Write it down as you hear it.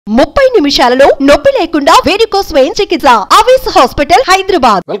30 నిమిషాలలో నొప్పి లేకుండా వేడికోస్ స్వయం చికిత్స ఆవేశ hospital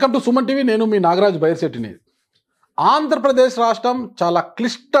Hyderabad. Welcome to Suman TV. నేను మీ నాగరాజ్ బైర్శెట్టిని. ఆంధ్రప్రదేశ్ రాష్ట్రం చాలా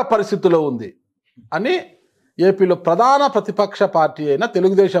క్లిష్ట పరిస్థితిలో ఉంది అని ఏపీలో ప్రధాన ప్రతిపక్ష పార్టీ అయిన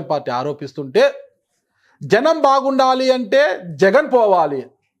తెలుగుదేశం పార్టీ ఆరోపిస్తుంటే, జనం బాగుండాలి అంటే జగన్ పోవాలి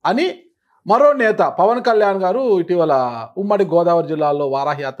అని మరో నేత పవన్ కళ్యాణ్ గారు ఇటీవల ఉమ్మడి గోదావరి జిల్లాలో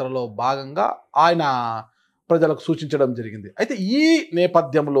వారాహయాత్రలో భాగంగా ఆయన ప్రజలకు సూచించడం జరిగింది. అయితే ఈ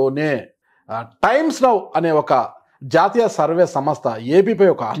నేపథ్యంలోనే టైమ్స్ నౌ అనే ఒక జాతీయ సర్వే సంస్థ ఏపీపై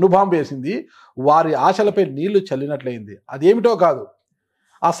ఒక అణుబాంబు వేసింది. వారి ఆశలపై నీళ్లు చల్లినట్లయింది. అదేమిటో కాదు,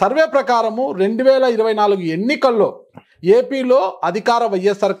 ఆ సర్వే ప్రకారము 2024 ఎన్నికల్లో ఏపీలో అధికార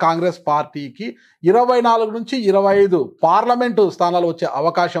వైఎస్ఆర్ కాంగ్రెస్ పార్టీకి 24 నుంచి 25 పార్లమెంటు స్థానాలు వచ్చే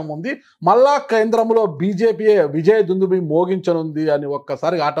అవకాశం ఉంది. మళ్ళా కేంద్రంలో బీజేపీ విజయ దుందుబి మోగించనుంది అని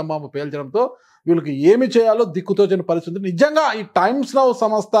ఒక్కసారి ఆటంబాంబు పేల్చడంతో వీళ్ళకి ఏమి చేయాలో దిక్కుతోచని పరిస్థితి. నిజంగా ఈ టైమ్స్ నౌ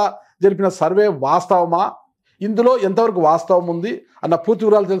సంస్థ జరిపిన సర్వే వాస్తవమా, ఇందులో ఎంతవరకు వాస్తవం ఉంది అన్న పూర్తి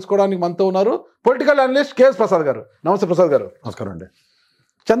వివరాలు తెలుసుకోవడానికి మనతో ఉన్నారు పొలిటికల్ అనలిస్ట్ కేఎస్ ప్రసాద్ గారు. నమస్తే ప్రసాద్ గారు. నమస్కారం అండి.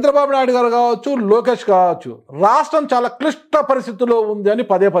 చంద్రబాబు నాయుడు గారు కావచ్చు, లోకేష్ కావచ్చు, రాష్ట్రం చాలా క్లిష్ట పరిస్థితుల్లో ఉంది అని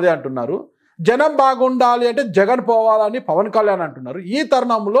పదే పదే అంటున్నారు. జనం బాగుండాలి అంటే జగన్ పోవాలని పవన్ కళ్యాణ్ అంటున్నారు. ఈ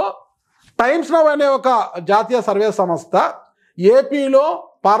తరుణంలో టైమ్స్ నౌ అనే ఒక జాతీయ సర్వే సంస్థ ఏపీలో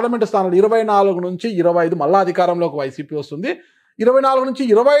పార్లమెంటు స్థానాలు 24 నుంచి 25 మళ్ళా అధికారంలోకి వైసీపీ వస్తుంది. 24 నుంచి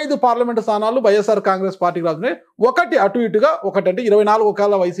 25 పార్లమెంటు స్థానాలు వైఎస్ఆర్ కాంగ్రెస్ పార్టీకి రాస్తున్నాయి. ఒకటి అటు ఇటుగా, ఒకటి అంటే 24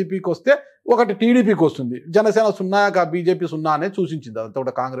 ఒకవేళ వైసీపీకి వస్తే ఒకటి టీడీపీకి వస్తుంది. జనసేన 0, బీజేపీ 0 అనే సూచించింది. అదంతా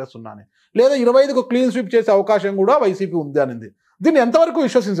కూడా కాంగ్రెస్ 0 అని. లేదా 25కు క్లీన్ స్వీప్ చేసే అవకాశం కూడా వైసీపీ ఉంది అనింది. దీన్ని ఎంతవరకు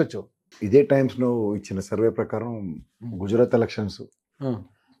విశ్వసించవచ్చు? ఇదే టైమ్స్లో ఇచ్చిన సర్వే ప్రకారం గుజరాత్ ఎలక్షన్స్,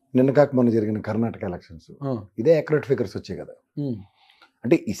 నిన్న కాక మొన్న జరిగిన కర్ణాటక ఎలక్షన్స్, ఇదే అక్యురేట్ ఫిగర్స్ వచ్చాయి కదా.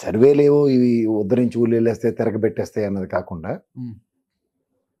 అంటే ఈ సర్వేలేవో ఇవి ఉద్ధరించి ఊళ్ళేస్తే తిరగబెట్టేస్తాయి అన్నది కాకుండా,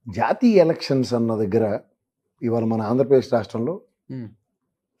 జాతీయ ఎలక్షన్స్ అన్న దగ్గర ఇవాళ మన ఆంధ్రప్రదేశ్ రాష్ట్రంలో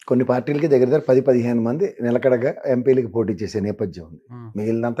కొన్ని పార్టీలకి దగ్గర 10-15 మంది నిలకడగా ఎంపీలకి పోటీ చేసే నేపథ్యం ఉంది.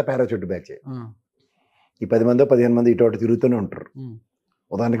 మిగిలినంతా పారాచూట్ బ్యాచ్. ఈ 10 మందో 15 మంది ఇటు తిరుగుతూనే ఉంటారు.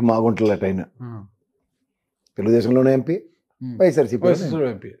 ఉదాహరణకి మాగుంటల అయినా తెలుగుదేశంలోనే ఎంపీ, వైఎస్ఆర్సీపీ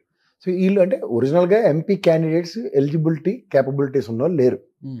ఎంపీ. సో వీళ్ళు అంటే ఒరిజినల్గా ఎంపీ క్యాండిడేట్స్ ఎలిజిబిలిటీ క్యాపబిలిటీస్ ఉన్న వాళ్ళు లేరు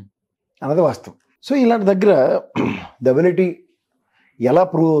అన్నది వాస్తవం. సో ఇలాంటి దగ్గర డెబిలిటీ ఎలా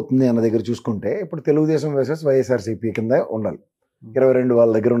ప్రూవ్ అవుతుంది అన్న దగ్గర చూసుకుంటే, ఇప్పుడు తెలుగుదేశం వర్సెస్ వైఎస్ఆర్సీపీ కింద ఉండాలి. 22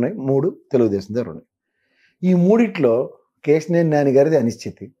 వాళ్ళ దగ్గర ఉన్నాయి, 3 తెలుగుదేశం దగ్గర ఉన్నాయి. ఈ మూడిట్లో కేశినేని నాని గారిది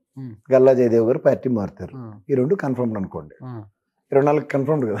అనిశ్చితి, గల్లా జయదేవ్ గారు పార్టీ మారుతారు. ఈ 2 కన్ఫర్మ్డ్ అనుకోండి. 24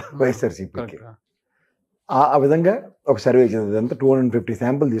 కన్ఫర్మ్డ్ కదా వైఎస్ఆర్సీపీకి. ఆ విధంగా ఒక సర్వే చేసింది. అంతా 250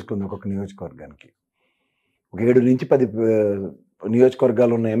 శాంపుల్ తీసుకుంది ఒక్కొక్క నియోజకవర్గానికి. ఒక 7 నుంచి 10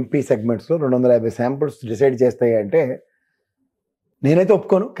 నియోజకవర్గాలు ఉన్న ఎంపీ సెగ్మెంట్స్లో 250 శాంపుల్స్ డిసైడ్ చేస్తాయి అంటే నేనైతే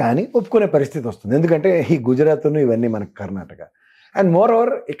ఒప్పుకోను, కానీ ఒప్పుకునే పరిస్థితి వస్తుంది. ఎందుకంటే ఈ గుజరాత్ను ఇవన్నీ మనకు కర్ణాటక. అండ్ మోర్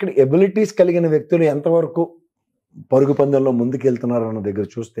ఓవర్ ఇక్కడ ఎబిలిటీస్ కలిగిన వ్యక్తులు ఎంతవరకు పరుగు పందెంలో ముందుకెళ్తున్నారు అన్న దగ్గర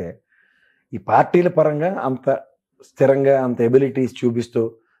చూస్తే, ఈ పార్టీల పరంగా అంత స్థిరంగా అంత ఎబిలిటీస్ చూపిస్తూ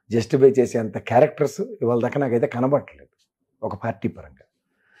జస్టిఫై చేసే అంత క్యారెక్టర్స్ ఇవాళ దాకా నాకైతే కనబడట్లేదు. ఒక పార్టీ పరంగా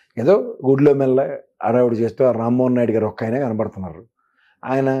ఏదో గుడిలో మెల్ల అడావుడు చేస్తూ రామ్మోహన్ నాయుడు గారు ఒక్క ఆయనే కనబడుతున్నారు.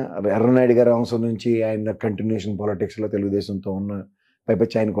 ఆయన ఎర్రనాయుడు గారి అంశం నుంచి ఆయన కంటిన్యూషన్ పాలిటిక్స్లో తెలుగుదేశంతో ఉన్న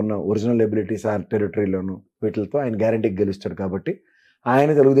పైపచ్చి ఆయనకున్న ఒరిజినల్ ఎబిలిటీస్ ఆ టెరిటరీలోను వీటితో ఆయన గ్యారంటీకి గెలుస్తాడు. కాబట్టి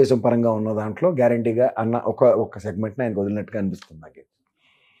ఆయన తెలుగుదేశం పరంగా ఉన్న దాంట్లో గ్యారంటీగా అన్న ఒక సెగ్మెంట్ని ఆయనకు వదిలినట్టుగా అనిపిస్తుంది నాకు.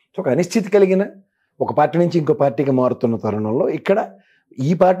 సో ఒక అనిశ్చితి కలిగిన ఒక పార్టీ నుంచి ఇంకో పార్టీకి మారుతున్న తరుణంలో ఇక్కడ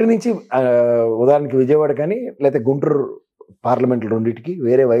ఈ పార్టీ నుంచి ఉదాహరణకి విజయవాడ కానీ లేకపోతే గుంటూరు పార్లమెంట్లు రెండింటికి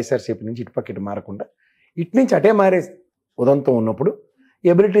వేరే వైఎస్ఆర్సీపీ నుంచి ఇటుపక్క ఇటు మారకుండా ఇటు నుంచి అటే మారే ఉదంతం ఉన్నప్పుడు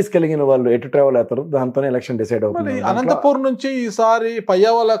ఎబిలిటీస్ కలిగిన వాళ్ళు ఎటు ట్రావెల్ అవుతారు, దాంతోనే ఎలక్షన్ డిసైడ్ అవుతుంది. అనంతపూర్ నుంచి ఈసారి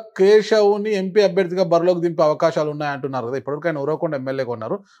పయ్యావల కేశవ్ని ఎంపీ అభ్యర్థిగా బరిలోకి దింపే అవకాశాలు ఉన్నాయంటున్నారు కదా. ఇప్పటివరకు ఆయన ఉరవకొండ ఎమ్మెల్యేగా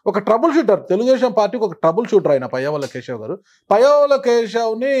ఉన్నారు. ఒక ట్రబుల్ షూటర్, తెలుగుదేశం పార్టీకి ఒక ట్రబుల్ షూటర్ అయిన పయ్యావల కేశవ్ గారు. పయ్యావల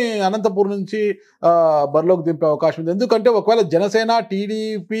కేశవ్ని అనంతపూర్ నుంచి బరిలోకి దింపే అవకాశం ఉంది. ఎందుకంటే ఒకవేళ జనసేన,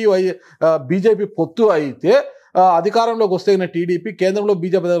 టీడీపీ, బీజేపీ పొత్తు అయితే అధికారంలోకి వస్తే టీడీపీ, కేంద్రంలో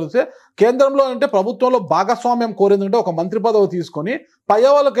బీజేపీ వస్తే, కేంద్రంలో అంటే ప్రభుత్వంలో భాగస్వామ్యం కోరేందుకంటే ఒక మంత్రి పదవి తీసుకొని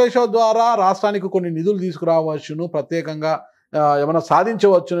పయ్యావల కేశవ్ ద్వారా రాష్ట్రానికి కొన్ని నిధులు తీసుకురావచ్చును, ప్రత్యేకంగా ఏమైనా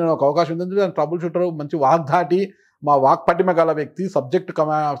సాధించవచ్చు అనే ఒక అవకాశం ఉంది. ఎందుకంటే ట్రబుల్ షూటర్, మంచి వాగ్దాటి, వాక్పటిమ గల వ్యక్తి, సబ్జెక్ట్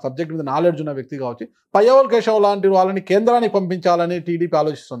మీద నాలెడ్జ్ ఉన్న వ్యక్తి కావచ్చు. పయ్యావల కేశవ్ లాంటి వాళ్ళని కేంద్రానికి పంపించాలని టీడీపీ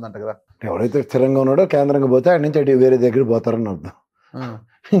ఆలోచిస్తుందంట కదా. ఎవరైతే స్థిరంగా ఉన్నాడో కేంద్రంగా పోతే అక్కడి నుంచి అటు వేరే దగ్గర పోతారని అర్థం.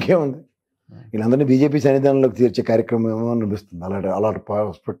 ఇంకేముంది, వీళ్ళందరినీ బీజేపీ సన్నిధానంలోకి తీర్చే కార్యక్రమం ఏమో అనిపిస్తుంది అలాంటి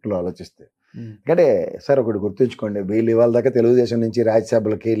ప్రాస్పెక్ట్లో ఆలోచిస్తే. అంటే సార్ ఒకటి గుర్తుంచుకోండి, వీళ్ళు ఇవాళ దాకా తెలుగుదేశం నుంచి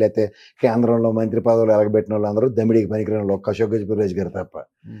రాజ్యసభలకి లేకపోతే కేంద్రంలో మంత్రి పదవులు ఎలగబెట్టిన వాళ్ళు అందరూ దమిడికి పనికిరాని వాళ్ళు, ఒక్క అశోక్ గజపతిరాజు గారు తప్ప.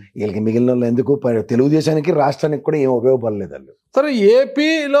 వీళ్ళకి మిగిలిన వాళ్ళు ఎందుకు తెలుగుదేశానికి రాష్ట్రానికి కూడా ఏం ఉపయోగపడలేదు వాళ్ళు. సరే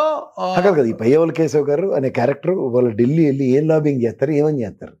ఏపీలో కదా ఈ పయ్యవల కేశవ్ గారు అనే క్యారెక్టర్ వాళ్ళు ఢిల్లీ వెళ్ళి ఏం లాబింగ్ చేస్తారు, ఏమని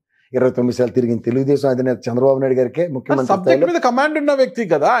చేస్తారు? 29 సార్లు తిరిగిన తెలుగుదేశం అధినేత చంద్రబాబు నాయుడు గారికి ముఖ్యమంత్రి కమాండ్ ఉన్న వ్యక్తి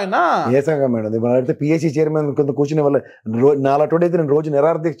కదా ఆయన. ఏ కమాండ్ ఉంది? మన అయితే పిఎస్సీ చైర్మన్ కింద కూర్చునే వాళ్ళ నాలుగైతే నేను రోజు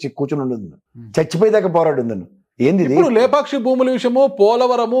నిరార్థి కూర్చుని ఉండదు, చచ్చిపోయేదాకా పోరాడు ఉందను. ఏంది ఇప్పుడు లేపాక్షి భూముల విషయము,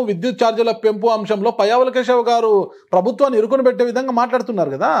 పోలవరము, విద్యుత్ ఛార్జీల పెంపు అంశంలో పయ్యావుల కేశవ్ గారు ప్రభుత్వాన్ని ఇరుకుని పెట్టే విధంగా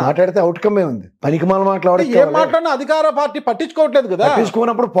మాట్లాడుతున్నారు కదా. మాట్లాడితే అవుట్కమ్ ఏ ఉంది? పనికిమాల ఏం మాట్లాడినా అధికార పార్టీ పట్టించుకోవట్లేదు కదా.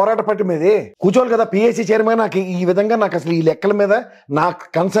 పట్టించుకున్నప్పుడు పోరాట పట్టి మీదే కూర్చోవాలి కదా. పిఎస్సీ చైర్మన్ నాకు ఈ విధంగా నాకు అసలు ఈ లెక్కల మీద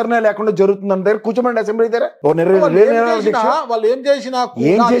నాకు కన్సర్నే లేకుండా జరుగుతుంది అంటే కూర్చోమండి అసెంబ్లీ దగ్గర. వాళ్ళు ఏం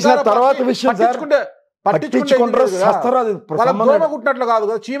చేసిన తర్వాత విషయం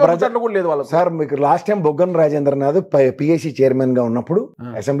సార్. మీకు last time Buggana Rajendranath PSC chairman గా ఉన్నప్పుడు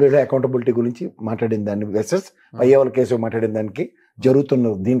అసెంబ్లీలో అకౌంటబిలిటీ గురించి మాట్లాడిన దాన్ని వెసెస్ పయ్యవల కేశవ్ మాట్లాడిన దానికి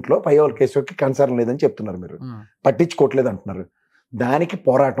జరుగుతున్న దీంట్లో పయ్యవల కేశవ్కి కన్సర్న్ లేదని చెప్తున్నారు. మీరు పట్టించుకోవట్లేదు అంటున్నారు. దానికి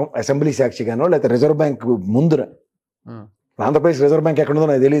పోరాటం అసెంబ్లీ సాక్షిగానో లేకపోతే reserve bank ముందుర, Andhra Pradesh reserve bank ఎక్కడుందో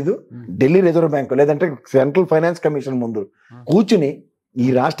నాకు తెలియదు, ఢిల్లీ రిజర్వ్ బ్యాంక్ లేదంటే సెంట్రల్ ఫైనాన్స్ కమిషన్ ముందు కూర్చుని ఈ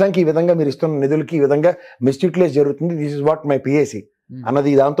రాష్ట్రానికి ఈ విధంగా మీరు ఇస్తున్న నిధులకి ఈ విధంగా మిస్యూటిలైజ్ జరుగుతుంది, this is what my PSC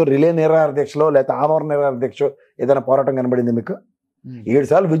అన్నది దాంతో రిలే నిరాధ్యక్షలో లేకపోతే ఆమర నిరాధ్యక్షో ఏదైనా పోరాటం కనబడింది మీకు? 7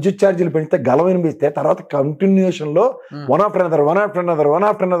 సార్లు విద్యుత్ ఛార్జీలు పెంచితే గలం వినిపిస్తే తర్వాత కంటిన్యూషన్ లో వన్ ఆఫ్టర్ అనదర్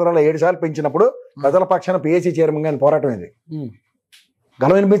 7 సార్లు పెంచినప్పుడు ప్రజల పక్షాన పిఎస్సీ చైర్మన్ గాని పోరాటం ఇది.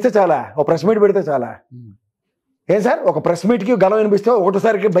 గలం వినిపిస్తే చాలా, ఒక ప్రెస్ మీట్ పెడితే చాలా. ఏం సార్ ఒక ప్రెస్ మీట్ కి గలం వినిపిస్తే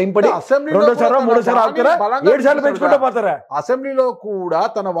ఒకటోసారికి భయపడి రెండోసారి 3 ఆగుతారా, 7 సార్లు పెంచుకుంటూ పోతారా? అసెంబ్లీలో కూడా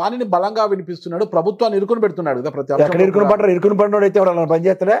తన వాణిని బలంగా వినిపిస్తున్నాడు, ప్రభుత్వాన్ని ఇరుకుని పెడుతున్నాడు కదా. ప్రతి ఎక్కడ ఇరుకుని పడ్డారు? ఇరుకుని పడినోడు అయితే ఎవరు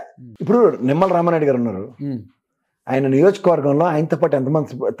పనిచేస్తారా? ఇప్పుడు నిమ్మల రామారెడ్డి గారు ఉన్నారు, ఆయన నియోజకవర్గంలో ఆయనతో పాటు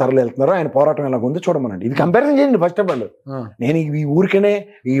ఎంతమంది తరలి వెళ్తున్నారో ఆయన పోరాటం ఎలా ఉందో చూడమనండి. ఇది కంపారిజన్ చేయండి ఫస్ట్ ఆఫ్ ఆల్. నేను ఈ ఊరికనే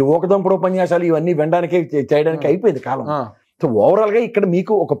ఈ ఓకదంపుడు ఉపన్యాసాలు ఇవన్నీ వినడానికి చేయడానికి అయిపోయింది కాలం. సో ఓవరాల్ గా ఇక్కడ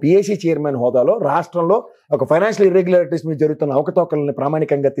మీకు ఒక పిఎస్సీ చైర్మన్ హోదాలో రాష్ట్రంలో ఒక ఫైనాన్షియల్ ఇర్రెగ్యులారిటీస్ మీద జరుగుతున్న అవకతవకల్ని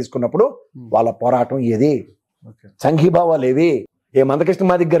ప్రామాణికంగా తీసుకున్నప్పుడు వాళ్ళ పోరాటం ఏది? సంఘీభావాలు ఏవి? ఏ మందకృష్ణ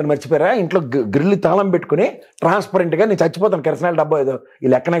మాదిక్ గారిని మర్చిపోయారా? ఇంట్లో గ్రిల్ తాళం పెట్టుకుని ట్రాన్స్పరెంట్ గా నేను చచ్చిపోతాను కిరసనాల డబ్బా ఏదో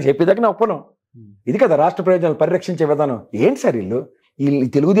ఈ లెక్క నాకు చెప్పేదాకా నేను ఒప్పను. ఇది కదా రాష్ట్ర ప్రయోజనాలు పరిరక్షించే విధానం. ఏంటి సార్ వీళ్ళు? ఈ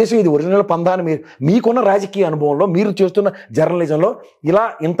తెలుగుదేశం ఇది ఒరిజినల్ పందా అని మీకున్న రాజకీయ అనుభవంలో మీరు చేస్తున్న జర్నలిజంలో ఇలా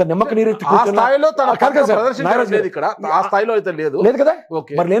ఇంత నిమ్మక నీరు లేదు కదా.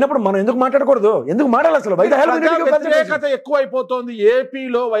 మరి లేనప్పుడు మనం ఎందుకు మాట్లాడకూడదు? ఎందుకు మాట్లాడాలి అసలు? వ్యతిరేకత ఎక్కువ అయిపోతుంది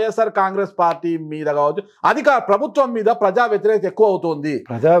ఏపీలో. వైఎస్ఆర్ కాంగ్రెస్ పార్టీ మీద కావచ్చు, అధికార ప్రభుత్వం మీద ప్రజా వ్యతిరేకత ఎక్కువ అవుతుంది.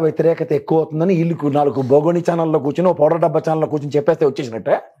 ప్రజా వ్యతిరేకత ఎక్కువ అవుతుందని వీళ్ళు 4 బోగోని ఛానల్లో కూర్చొని పౌడర్ డబ్బా ఛానల్లో కూర్చొని చెప్పేస్తే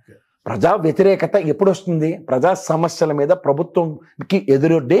వచ్చేసినట్టే. ప్రజా వ్యతిరేకత ఎప్పుడు వస్తుంది? ప్రజా సమస్యల మీద ప్రభుత్వంకి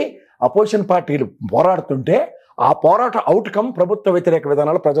ఎదురొడ్డి అపోజిషన్ పార్టీలు పోరాడుతుంటే ఆ పోరాట అవుట్కమ్ ప్రభుత్వ వ్యతిరేక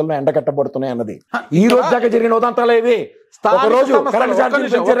విధానాలు ప్రజల్లో ఎండగట్టబడుతున్నాయి అన్నది. ఈ రోజు దాకా జరిగిన ఉదంతాలు ఏవి?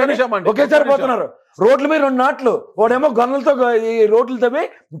 ఒకేసారి పోతున్నారు రోడ్ల మీద 2 నాట్లు, వాడేమో గన్నులతో ఈ రోడ్లు తవ్వి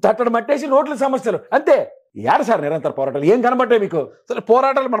తట్టడం మట్టేసి రోడ్ల సమస్యలు అంతే. ఏడ సార్ నిరంతర పోరాటాలు ఏం కనబడ్డాయి మీకు? అసలు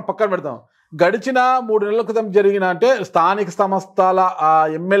పోరాటాలు మనం పక్కన పెడతాం. గడిచిన 3 నెలల క్రితం జరిగిన అంటే స్థానిక సంస్థల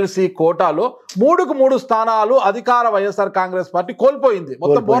ఎమ్మెల్సీ కోటాలో 3కు 3 స్థానాలు అధికార వైఎస్ఆర్ కాంగ్రెస్ పార్టీ కోల్పోయింది,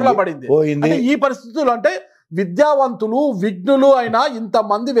 మొత్తం బోర్లా పడింది. ఈ పరిస్థితులు అంటే విద్యావంతులు విఘ్నులు అయినా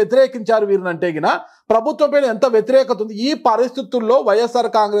ఇంతమంది వ్యతిరేకించారు వీరినంటే గిన ప్రభుత్వం పైన ఎంత వ్యతిరేకత ఉంది. ఈ పరిస్థితుల్లో వైఎస్ఆర్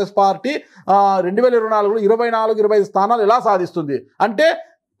కాంగ్రెస్ పార్టీ 2024లో 24-25 స్థానాలు ఎలా సాధిస్తుంది అంటే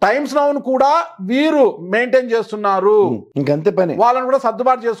టైమ్స్ నౌ కూడా వీరు మెయింటైన్ చేస్తున్నారు, ఇంకంతే పని. వాళ్ళని కూడా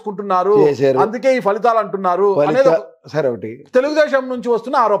సర్దుబాటు చేసుకుంటున్నారు, అందుకే ఈ ఫలితాలు అంటున్నారు అనేది సరే ఒకటి తెలుగుదేశం నుంచి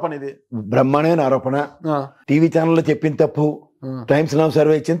వస్తున్న ఆరోపణ. ఇది బ్రహ్మాండమైన ఆరోపణ. టీవీ ఛానల్లో చెప్పిన తప్పు, టైమ్స్ నౌ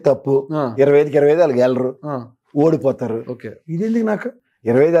సర్వే ఇచ్చింది తప్పు. 25 వాళ్ళు గెలరు, ఓడిపోతారు. ఇది ఎందుకు నాకు?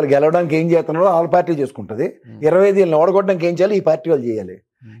 25 వాళ్ళు గెలవడానికి ఏం చేస్తున్నారో వాళ్ళ పార్టీ చేసుకుంటది, 25 ఓడగొట్టడానికి ఏం చేయాలి ఈ పార్టీ వాళ్ళు చేయాలి.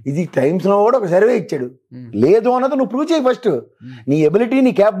 ఇది టైమ్స్ లో కూడా ఒక సర్వే ఇచ్చాడు. లేదు అన్నది నువ్వు ప్రూవ్ చేయి ఫస్ట్. నీ ఎబిలిటీ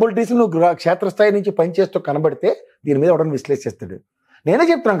నీ క్యాపబిలిటీస్ నువ్వు క్షేత్రస్థాయి నుంచి పనిచేస్తూ కనబడితే దీని మీద ఎవడని విశ్లేషిస్తాడు. నేనే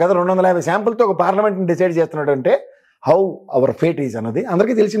చెప్తున్నాను కదా 250 శాంపుల్తో ఒక పార్లమెంట్ని డిసైడ్ చేస్తున్నాడు అంటే హౌ అవర్ ఫేట్ ఈజ్ అన్నది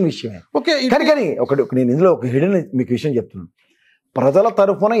అందరికీ తెలిసిన విషయమే. కానీ ఒకటి నేను ఇందులో ఒక హిడెన్ మీకు విషయం చెప్తున్నాను. ప్రజల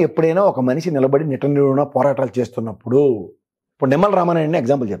తరఫున ఎప్పుడైనా ఒక మనిషి నిలబడి నిటనిలువున పోరాటాలు చేస్తున్నప్పుడు, ఇప్పుడు నిమ్మల రామానాయుడిని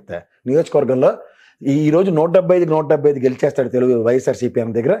ఎగ్జాంపుల్ చెప్తా. నియోజకవర్గంలో ఈ రోజు 175 గెలిచేస్తాడు తెలుగు వైఎస్ఆర్సీపీ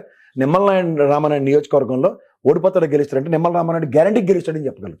అన్న దగ్గర. నిమ్మల రామానాయుడు నియోజకవర్గంలో ఓడిపోతాడు గెలుస్తాడంటే నిమ్మల రామానాయుడు గ్యారంటీ గెలుస్తాడని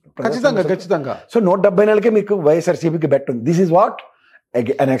చెప్పగలుగుతాం ఖచ్చితంగా. సో 174కే మీకు వైఎస్ఆర్సీపీకి బెట్ ఉంది. This is what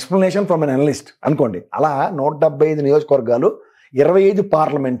an explanation from an analyst అనుకోండి. అలా 175 నియోజకవర్గాలు 25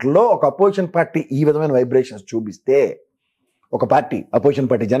 పార్లమెంట్లో ఒక అపోజిషన్ పార్టీ ఈ విధమైన వైబ్రేషన్స్ చూపిస్తే, ఒక party opposition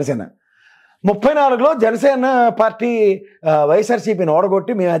party Janasena 34లో Janasena party వైఎస్ఆర్సీపీని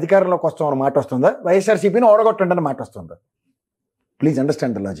ఓడగొట్టి మేము అధికారంలోకి వస్తామన్న మాట వస్తుందా? వైఎస్ఆర్సీపీని ఓడగొట్టండి అన్న మాట వస్తుందా? Please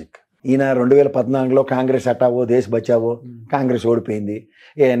understand the logic. ఈయన 2014లో కాంగ్రెస్ హటావో దేశ్ బచావో, కాంగ్రెస్ ఓడిపోయింది.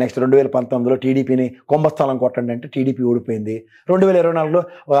 నెక్స్ట్ 2019లో టీడీపీని కుంభస్థలం కొట్టండి అంటే టీడీపీ ఓడిపోయింది. 2024లో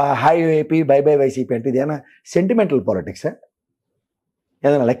hi AP by by YCP అంటే ఇదేనా సెంటిమెంటల్ పాలిటిక్సా?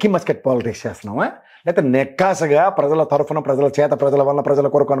 ఏదైనా లక్కీ మస్కెట్ పాలిటిక్స్ చేస్తున్నామా? లేకపోతే నెక్కాసగా ప్రజల తరఫున, ప్రజల చేత, ప్రజల వల్ల, ప్రజల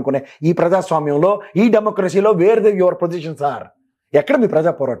కొరకు అనుకునే ఈ ప్రజాస్వామ్యంలో, ఈ డెమోక్రసీలో wear the your positions are? ఎక్కడ మీ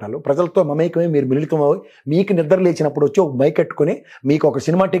ప్రజా పోరాటాలు? ప్రజలతో మమేకమై మీరు మిళితమై మీకు నిద్ర లేచినప్పుడు వచ్చి ఒక మైక్ కట్టుకుని మీకు ఒక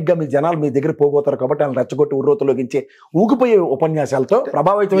సినిమాటిక్గా మీ జనాలు మీ దగ్గర పోగోతారు కాబట్టి వాళ్ళని రెచ్చగొట్టి ఉర్రోతలోగించే ఊగిపోయే ఉపన్యాసాలతో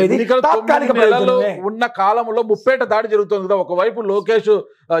ప్రభావితమైంది. ఉన్న కాలంలో ముప్పేట దాడి జరుగుతుంది కదా. ఒకవైపు లోకేష్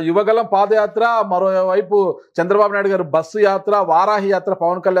యువగలం పాదయాత్ర, మరోవైపు చంద్రబాబు నాయుడు గారు బస్సు యాత్ర, వారాహి యాత్ర,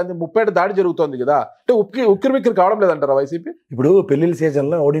 పవన్ కళ్యాణ్ ముప్పేట దాడి జరుగుతుంది కదా. అంటే ఉక్కిరి బిక్కిరి కావడం లేదంటారా వైసీపీ? ఇప్పుడు పెళ్లిళ్ళ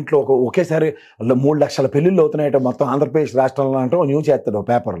సీజన్లో ఓడింట్లో ఒకేసారి 3 లక్షల పెళ్లిళ్ళు అవుతున్నాయట మొత్తం ఆంధ్రప్రదేశ్ రాష్ట్రంలో అంటే న్యూస్ చేస్తాడు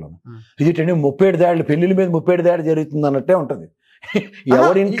పేపర్లో. ఇది 37 దాడులు, పెళ్లిళ్ళ మీద 37 దాడి జరుగుతుంది అన్నట్టే ఉంటది.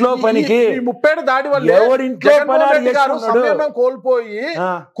 ఎవరింట్లో పనికి 37 దాడి వల్ల ఎవరింట్లో పని కోల్పోయి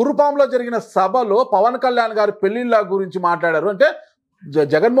కురుపాంలో జరిగిన సభలో పవన్ కళ్యాణ్ గారు పెళ్లిళ్ళ గురించి మాట్లాడారు. అంటే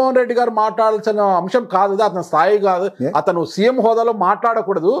జగన్మోహన్ రెడ్డి గారు మాట్లాడాల్సిన అంశం కాదు, అతని స్థాయి కాదు, అతను సీఎం హోదాలో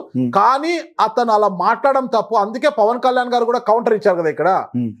మాట్లాడకూడదు. కానీ అతను అలా మాట్లాడడం తప్పు. అందుకే పవన్ కళ్యాణ్ గారు కూడా కౌంటర్ ఇచ్చారు కదా ఇక్కడ.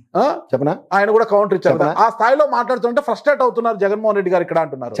 చెప్పనా? ఆయన కూడా కౌంటర్ ఇచ్చారు కదా. ఆ స్థాయిలో మాట్లాడుతుంటే ఫ్రస్ట్రేట్ అవుతున్నారు జగన్మోహన్ రెడ్డి గారు ఇక్కడ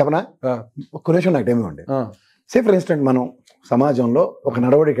అంటున్నారు. చెప్పనా? ఒక్క నిమిషం నాకు టైం ఇవ్వండి. సే ఫర్ ఇన్స్టెంట్ మనం సమాజంలో ఒక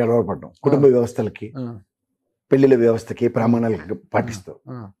నడవడికి అలవాటు కుటుంబ వ్యవస్థలకి, పెళ్లిళ్ళ వ్యవస్థకి, ప్రమాణాలకి పాటిస్తూ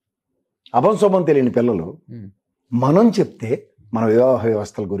అభంశోభం తెలియని పిల్లలు మనం చెప్తే మన వివాహ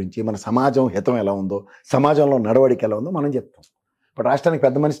వ్యవస్థల గురించి, మన సమాజం హితం ఎలా ఉందో, సమాజంలో నడవడికి ఎలా ఉందో మనం చెప్తాం. ఇప్పుడు రాష్ట్రానికి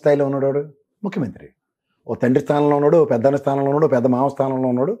పెద్ద మనిషి స్థాయిలో ఉన్నాడు ముఖ్యమంత్రి. ఓ తండ్రి స్థానంలో ఉన్నాడు, పెద్ద స్థానంలో ఉన్నాడు, పెద్ద మామ స్థానంలో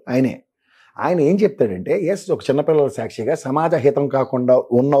ఉన్నాడు. ఆయన ఏం చెప్తాడంటే, ఒక చిన్నపిల్లల సాక్షిగా సమాజ హితం కాకుండా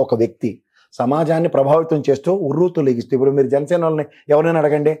ఉన్న ఒక వ్యక్తి సమాజాన్ని ప్రభావితం చేస్తూ ఉర్రూతూ లెగిస్తూ, ఇప్పుడు మీరు జనసేన వాళ్ళని ఎవరైనా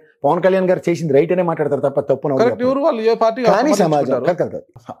అడగండి, పవన్ కళ్యాణ్ గారు చేసింది రైట్ అనే మాట్లాడతారు తప్ప తప్పున. కానీ సమాజం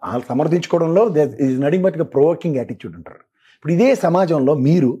సమర్థించుకోవడంలో నడింగ్ బట్టిగా ప్రొవోకింగ్ యాటిట్యూడ్ ఉంటారు. ఇప్పుడు ఇదే సమాజంలో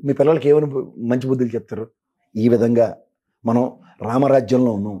మీరు మీ పిల్లలకి ఏమైనా మంచి బుద్ధులు చెప్తారు? ఈ విధంగా మనం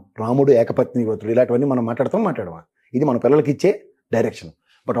రామరాజ్యంలో ఉన్నాం, రాముడు ఏకపత్ని వ్రతుడు, ఇలాంటివన్నీ మనం మాట్లాడమా? ఇది మన పిల్లలకి ఇచ్చే direction.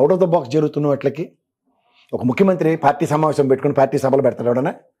 But out of the box జరుగుతున్న వాటికి ఒక ముఖ్యమంత్రి పార్టీ సమావేశం పెట్టుకుని పార్టీ సభలు పెడతాడు.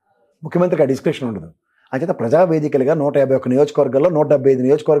 ఎవడన్నా ముఖ్యమంత్రికి ఆ డిస్క్రిప్షన్ ఉండదు. అంచేత ప్రజావేదికలుగా 151 నియోజకవర్గాల్లో, 175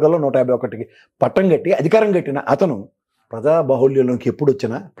 నియోజకవర్గాల్లో 151కి పట్టం కట్టి అధికారం కట్టిన అతను ప్రజా బాహుళ్యంలోకి ఎప్పుడు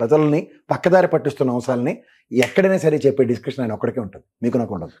వచ్చినా ప్రజల్ని పక్కదారి పట్టిస్తున్న అంశాలని ఎక్కడైనా సరే చెప్పే డిస్కషన్ ఆయన ఒక్కడికే ఉంటుంది, మీకు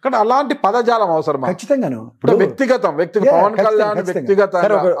నాకు ఉండదు. కానీ అలాంటి పదజాలం అవసరం ఖచ్చితంగాను. వ్యక్తిగతం పవన్ కళ్యాణ్ వ్యక్తిగత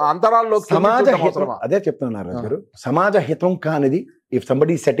అంతరాల్లో సమాజ హితం, అదే చెప్తున్నారు రాజు గారు, సమాజ హితం కానిది if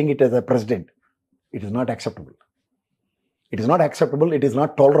somebody setting it as a president, it is not acceptable. It is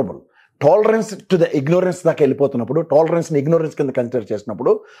not tolerable. Tolerance to the ignorance దాకా వెళ్ళిపోతున్నప్పుడు, టాలరెన్స్ని ఇగ్నోరెన్స్ కింద కన్సిడర్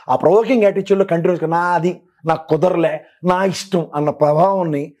చేసినప్పుడు, ఆ ప్రొవోకింగ్ యాటిట్యూడ్లో కంటిన్యూస్గా నాది, నాకు కుదరలే, నా ఇష్టం అన్న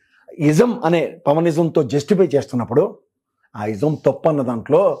ప్రభావాన్ని ఇజం అనే పవనిజంతో జస్టిఫై చేస్తున్నప్పుడు, ఆ ఇజం తప్పు అన్న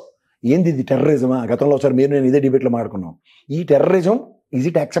దాంట్లో ఏంది ఇది టెర్రరిజమా? గతంలో ఒకసారి మీరు నేను ఇదే డిబేట్లో మాట్లాడుకున్నాం. ఈ terrorism is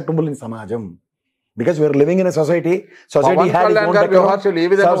it acceptable in సమాజం? Because we are living in a society had its own decorum,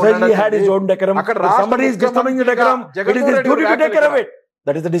 society had its own decorum. If somebody is disturbing the decorum, it is his duty to take care of it.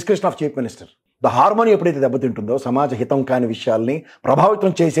 That is the discretion of Chief Minister. The harmony ఎప్పుడైతే దెబ్బతింటుందో, సమాజ హితం కాని విషయాల్ని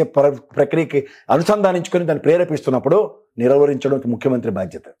ప్రభావితం చేసే ప్రక్రియకి అనుసంధానించుకొని దాన్ని ప్రేరేపిస్తున్నప్పుడు నిరోధించడం ముఖ్యమంత్రి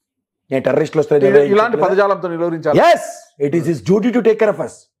బాధ్యత. నేను టెర్రరిస్టులు వస్తే ఇలాంటి పదజాలంతో నిరోధించాలి. yes, it is his duty to take care of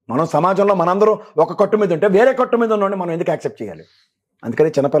us. మనం సమాజంలో మనందరం ఒక కట్టు మీద ఉంటే వేరే కట్టు మీద ఉన్నోడిని మనం ఎందుకు యాక్సెప్ట్ చేయాలి? అందుకని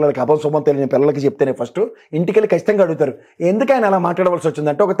చిన్నపిల్లలకి అపశుభం తెలియని పిల్లలకి చెప్తేనే ఫస్ట్ ఇంటికెళ్ళి ఖచ్చితంగా అడుగుతారు, ఎందుకు ఆయన అలా మాట్లాడవలసి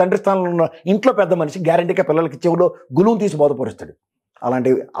వచ్చిందంటే ఒక తండ్రి స్థానంలో ఉన్న ఇంట్లో పెద్ద మనిషి గ్యారంటీగా పిల్లలకి చెవులో గులువు తీసి బోధపరుస్తాడు. అలాంటి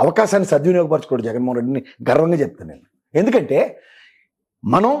అవకాశాన్ని సద్వినియోగపరచుకోడు జగన్మోహన్ రెడ్డిని గర్వంగా చెప్తాను నేను. ఎందుకంటే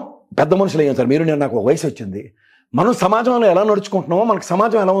మనం పెద్ద మనుషులు అయ్యాం సార్, మీరు నేను, నాకు ఒక వయసు వచ్చింది. మనం సమాజంలో ఎలా నడుచుకుంటున్నామో, మనకు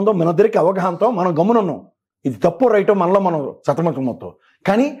సమాజం ఎలా ఉందో మన దగ్గరికి అవగాహనతో మనం గమ్మునున్నాం. ఇది తప్పు రైటో మనలో మనం సతమతం అవుతాం.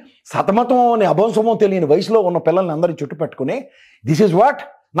 కానీ సతమతం అనే అభంశమం తెలియని వయసులో ఉన్న పిల్లల్ని అందరినీ చుట్టుపెట్టుకుని దిస్ ఈజ్ వాట్,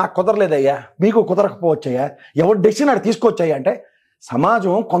 నాకు కుదరలేదయ్యా, మీకు కుదరకపోవచ్చయ్యా, ఎవరి డెసిషన్ అది తీసుకోవచ్చయ్యా అంటే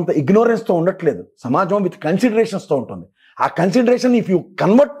సమాజం కొంత ఇగ్నోరెన్స్తో ఉండట్లేదు, సమాజం విత్ కన్సిడరేషన్స్తో ఉంటుంది. ఆ consideration if you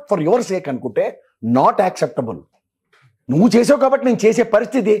convert for your sake అనుకుంటే నాట్ యాక్సెప్టబుల్. నువ్వు చేసావు కాబట్టి నేను చేసే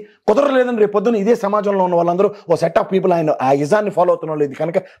పరిస్థితి కుదరలేదని రేపు పొద్దున్న ఇదే సమాజంలో ఉన్న వాళ్ళందరూ ఓ సెట్ ఆఫ్ పీపుల్ ఆయన ఆ ఇజాన్ని ఫాలో అవుతున్న వాళ్ళు ఇది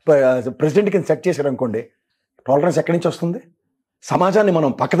కనుక ప్రెసిడెంట్ కింద సెట్ చేశారు అనుకోండి, టాలరెన్స్ ఎక్కడి నుంచి వస్తుంది? సమాజాన్ని మనం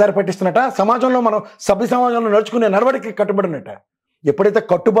పక్కదారి పట్టిస్తున్నట, సమాజంలో మనం సభ్య సమాజంలో నడుచుకునే నడవడికి కట్టుబడినట్ట. ఎప్పుడైతే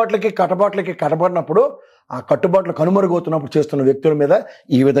కట్టుబాట్లకి కట్టబడినప్పుడు ఆ కట్టుబాట్లు కనుమరుగవుతున్నప్పుడు చేస్తున్న వ్యక్తుల మీద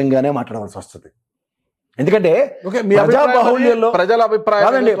ఈ విధంగానే మాట్లాడవలసి వస్తుంది. ఎందుకంటే ప్రజాబాహుళ్యంలో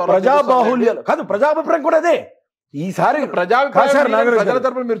ప్రజాభిప్రాయం కూడా అదే. ఈసారి ప్రజల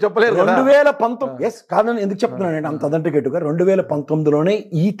తరపున మీరు చెప్పలేరు 2019 కాదని ఎందుకు చెప్తున్నానండి అంత అథెంటికేట్గా, 2019లోనే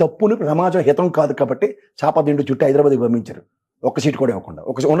ఈ తప్పుని సమాజం హితం కాదు కాబట్టి చాపదిండు చుట్టూ హైదరాబాద్కి పంపించారు. ఒక్క సీటు కూడా ఇవ్వకుండా,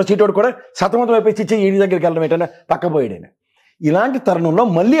 ఉన్న సీటు కూడా సతమతం అయిపోయి చిచ్చే ఈ దగ్గరికి వెళ్ళడం ఏంటంటే పక్కపోయాడు. ఇలాంటి తరుణంలో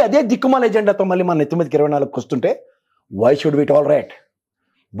మళ్ళీ అదే దిక్కుమాల ఎజెండాతో మళ్ళీ మన నెత్తి మీదకి 24కి వస్తుంటే why should we tolerate,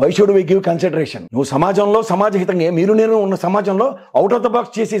 why should we give consideration? నువ్వు సమాజంలో సమాజహితంగా మీరు నేను ఉన్న సమాజంలో అవుట్ ఆఫ్ ద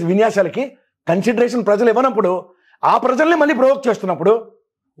బాక్స్ చేసే విన్యాసాలకి కన్సిడరేషన్ ప్రజలు ఇవ్వనప్పుడు, ఆ ప్రజల్ని మళ్ళీ ప్రొవోక్ చేస్తున్నప్పుడు,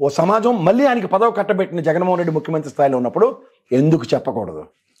 ఓ సమాజం మళ్ళీ ఆయనకి పదవి కట్టబెట్టిన జగన్మోహన్ రెడ్డి ముఖ్యమంత్రి స్థాయిలో ఉన్నప్పుడు ఎందుకు చెప్పకూడదు?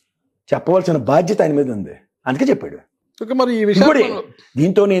 చెప్పవలసిన బాధ్యత ఆయన మీద ఉంది, అందుకే చెప్పాడు. మరి ఈ విషయం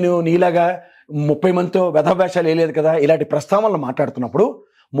దీంతో నేను నీలాగా 30 మందితో వెధవేషాలు వేయలేదు కదా, ఇలాంటి ప్రస్తావనలు మాట్లాడుతున్నప్పుడు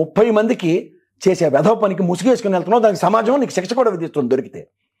 30 మందికి చేసే వెధవ పనికి ముసుగేసుకుని వెళ్తున్నావు, దానికి సమాజం నీకు శిక్ష కూడా విధిస్తుంది దొరికితే.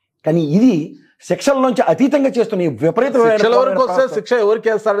 కానీ ఇది శిక్షల నుంచి అతీతంగా చేస్తున్న విపరీతమైన శిక్ష ఎవరికి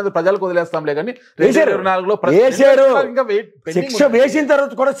వేస్తారనేది ప్రజలకు వదిలేస్తాంలే కానీ శిక్ష వేసిన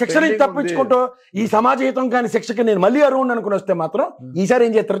తర్వాత కూడా శిక్ష నుంచి తప్పించుకుంటూ ఈ సమాజహితం కానీ శిక్షకి నేను మళ్ళీ అరువుని అనుకుని వస్తే మాత్రం ఈసారి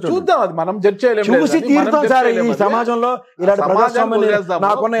ఏం చేస్తారో చూద్దాం. అది మనం జడ్జ్ చేయలేము, చూసి తీరుతాం సార్. ఈ సమాజంలో ఇలాంటి ప్రజాస్వామ్యం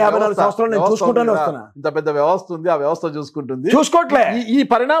నాకున్న 54 సంవత్సరాలు నేను చూసుకుంటూనే వస్తున్నా. ఇంత పెద్ద వ్యవస్థ ఉంది, ఆ వ్యవస్థ చూసుకోవట్లే. ఈ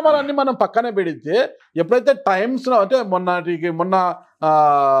పరిణామాలన్నీ మనం పక్కనే పెడితే ఎప్పుడైతే టైమ్స్ అంటే మొన్న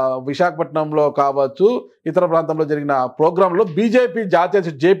విశాఖపట్నంలో కావచ్చు, ఇతర ప్రాంతంలో జరిగిన ప్రోగ్రాంలో బీజేపీ జాతీయ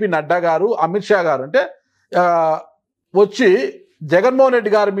జేపీ నడ్డా గారు, అమిత్ షా గారు అంటే వచ్చి జగన్మోహన్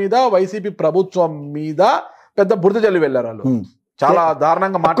రెడ్డి గారి మీద, వైసీపీ ప్రభుత్వం మీద పెద్ద బురద జల్లి వెళ్ళారు. వాళ్ళు చాలా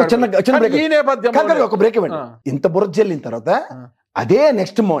దారుణంగా మాట్లాడారు. ఈ నేపథ్యంలో ఒక బ్రేక్ ఇవ్వండి. ఇంత బురద జల్లిన తర్వాత అదే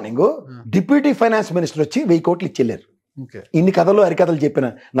next morning deputy finance minister వచ్చి 1000 కోట్లు ఇచ్చెళ్ళారు. ఇన్ని కథలు అరికథలు చెప్పిన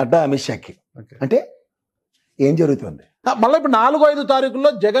నడ్డా అమిత్ షాకి అంటే ఏం జరుగుతుంది? మళ్ళీ ఇప్పుడు 4-5 తారీఖుల్లో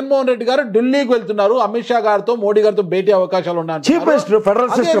జగన్మోహన్ రెడ్డి గారు ఢిల్లీకి వెళ్తున్నారు. అమిత్ షా గారితో, మోడీ గారితో భేటీ అవకాశాలు ఉన్నాయి. చీఫ్ మినిస్టర్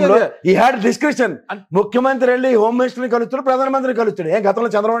ఫెడరల్ సిస్టమ్ లో ఈ హ్యాడ్ డిస్కషన్. ముఖ్యమంత్రి వెళ్ళి హోమ్ మినిస్టర్ ని కలుస్తాడు, ప్రధానమంత్రిని కలుస్తాడు.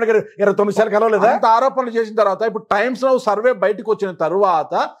 గతంలో చంద్రబాబు గారు 29 సార్లు కలవలేదు. అంత ఆరోపణలు చేసిన తర్వాత ఇప్పుడు టైమ్స్ నౌ సర్వే బయటకు వచ్చిన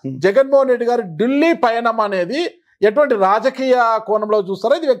తర్వాత జగన్మోహన్ రెడ్డి గారు ఢిల్లీ పయనం అనేది ఎటువంటి రాజకీయ కోణంలో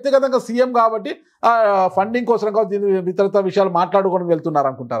చూస్తారో, ఇది వ్యక్తిగతంగా సీఎం కాబట్టి ఫండింగ్ కోసం కాబట్టి ఇతర విషయాలు మాట్లాడుకొని వెళ్తున్నారు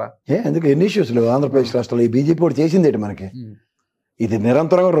అనుకుంటారా? ఎందుకు ఎన్ని ఇష్యూస్ లేవు ఆంధ్రప్రదేశ్ రాష్ట్రంలో? ఈ బీజేపీ కూడా చేసింది మనకి. ఇది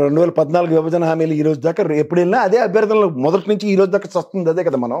నిరంతరంగా 2014 విభజన హామీలు ఈ రోజు దాకా ఎప్పుడు వెళ్ళినా అదే అభ్యర్థనలు మొదటి నుంచి ఈ రోజు దాకా వస్తుంది అదే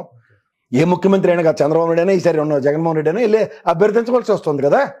కదా. మనం ఏ ముఖ్యమంత్రి అయినా కదా, చంద్రబాబు నాయుడు అయినా, ఈసారి ఉన్న జగన్మోహన్ రెడ్డి అయినా వెళ్ళి అభ్యర్థించవలసి వస్తుంది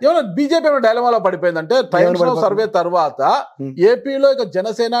కదా. ఏమన్నా బీజేపీ డైలమాలో పడిపోయిందంటే టైమ్స్ నౌ సర్వే తర్వాత ఏపీలో ఇక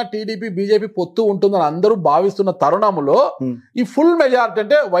జనసేన, టీడీపీ, బీజేపీ పొత్తు ఉంటుందని అందరూ భావిస్తున్న తరుణంలో ఈ ఫుల్ మెజారిటీ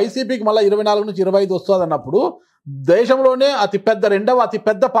అంటే వైసీపీకి మళ్ళీ 24 నుంచి 25 వస్తుంది అన్నప్పుడు దేశంలోనే రెండవ అతి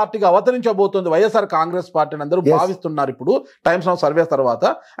పెద్ద పార్టీగా అవతరించబోతుంది వైఎస్ఆర్ కాంగ్రెస్ పార్టీని అందరూ భావిస్తున్నారు ఇప్పుడు టైమ్స్ నౌ సర్వే తర్వాత.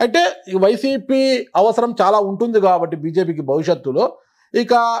 అంటే వైసీపీ అవసరం చాలా ఉంటుంది కాబట్టి బీజేపీకి భవిష్యత్తులో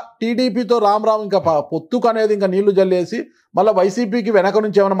ఇక టీడీపీతో రామ్ ఇంకా పొత్తుకు అనేది ఇంకా నీళ్లు జల్లేసి మళ్ళీ వైసీపీకి వెనక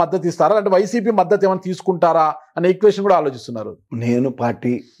నుంచి ఏమైనా మద్దతు ఇస్తారా, అంటే వైసీపీ మద్దతు ఏమైనా తీసుకుంటారా అనే ఈక్వేషన్ కూడా ఆలోచిస్తున్నారు. నేను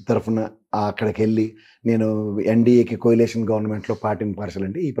పార్టీ తరఫున అక్కడికి వెళ్ళి నేను ఎన్డీఏకి కోయిలేషన్ గవర్నమెంట్లో పార్టీని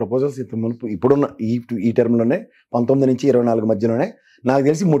పార్షాలంటే ఈ ప్రపోజల్స్ ఇప్పుడున్న ఈ టర్మ్లోనే 19 నుంచి 24 మధ్యలోనే నాకు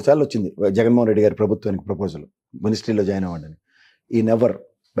తెలిసి 3 సార్లు వచ్చింది జగన్మోహన్ రెడ్డి గారి ప్రభుత్వానికి ప్రపోజల్ మినిస్ట్రీలో జాయిన్ అవ్వండి. ఈ నెవర్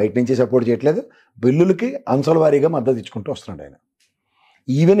బయట నుంచి సపోర్ట్ చేయట్లేదు, బిల్లులకి అంశాల వారీగా మద్దతు ఇచ్చుకుంటూ వస్తున్నాడు ఆయన.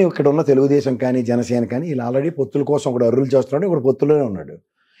 ఈవెన్ ఇక్కడ ఉన్న తెలుగుదేశం కానీ జనసేన కానీ వీళ్ళు ఆల్రెడీ పొత్తుల కోసం ఒకటి అర్రులు చేస్తున్నాడు, ఇక్కడ పొత్తులోనే ఉన్నాడు.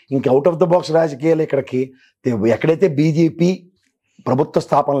 ఇంకా అవుట్ ఆఫ్ ద బాక్స్ రాజకీయాలు ఇక్కడికి ఎక్కడైతే బీజేపీ ప్రభుత్వ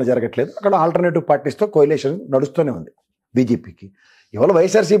స్థాపనలు జరగట్లేదు అక్కడ ఆల్టర్నేటివ్ పార్టీస్తో కోయిలేషన్ నడుస్తూనే ఉంది బీజేపీకి. ఇవాళ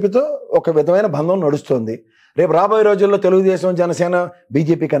వైఎస్ఆర్సీపీతో ఒక విధమైన బంధం నడుస్తుంది. రేపు రాబోయే రోజుల్లో తెలుగుదేశం, జనసేన,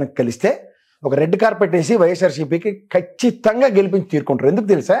 బీజేపీ కనుక కలిస్తే ఒక రెడ్ కార్పెట్ వేసి వైఎస్ఆర్సీపీకి ఖచ్చితంగా గెలిపించి తీరుకుంటారు. ఎందుకు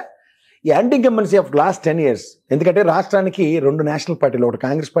తెలుసా? ఈ anti incumbency of last 10 years. ఎందుకంటే రాష్ట్రానికి 2 నేషనల్ పార్టీలు, ఒకటి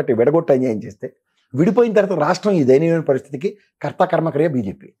కాంగ్రెస్ పార్టీ విడగొట్టి అన్యాయం చేస్తే విడిపోయిన తర్వాత రాష్ట్రం ఈ దయనీయమైన పరిస్థితికి కర్త కర్మక్రియ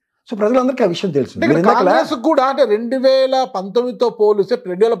బీజేపీ. సో ప్రజలందరికీ ఆ విషయం తెలుసు. కాంగ్రెస్ కూడా అంటే 2019తో పోలిస్తే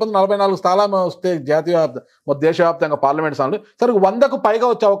 2019 44 స్థానాలు వస్తే జాతీయ దేశవ్యాప్తంగా పార్లమెంట్ స్థానాలు సరే 100కు పైగా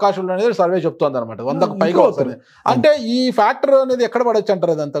వచ్చే అవకాశం అనేది సర్వే చెప్తోంది అనమాట. 100కు పైగా వస్తుంది అంటే ఈ ఫ్యాక్టర్ అనేది ఎక్కడ పడవచ్చు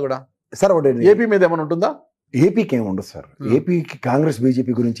అంటారు? అదంతా కూడా సార్ ఏపీ మీద ఏమైనా ఉంటుందా? ఏపీకి ఏమి ఉండదు సార్. ఏపీకి కాంగ్రెస్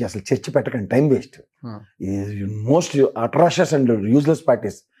బీజేపీ గురించి అసలు చర్చ పెట్టకండి, time waste. Most atrocious and useless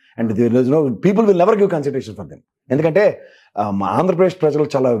parties and people will never give consideration for them. ఎందుకంటే ఆంధ్రప్రదేశ్ ప్రజలు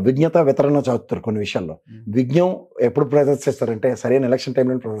చాలా విజ్ఞత వితరణ చదువుతారు. కొన్ని విషయాల్లో విజ్ఞం ఎప్పుడు ప్రదర్శిస్తారంటే సరైన ఎలక్షన్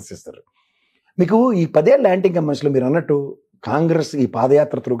టైంలో ప్రదర్శిస్తారు. మీకు ఈ 10 ఏళ్ళ యాంటీ ఇన్కంబెన్సీలో మీరు అన్నట్టు కాంగ్రెస్ ఈ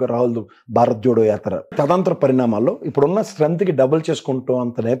పాదయాత్ర త్రూగా రాహుల్ భారత్ జోడో యాత్ర తదంతర పరిణామాల్లో ఇప్పుడున్న స్ట్రెంత్కి డబుల్ చేసుకుంటూ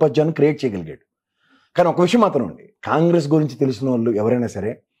అంత నేపథ్యాన్ని క్రియేట్ చేయగలిగాడు. కానీ ఒక విషయం మాత్రం అండి, కాంగ్రెస్ గురించి తెలిసిన వాళ్ళు ఎవరైనా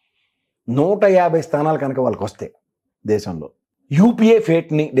సరే 150 స్థానాలు కనుక వాళ్ళకి వస్తే దేశంలో యూపీఏ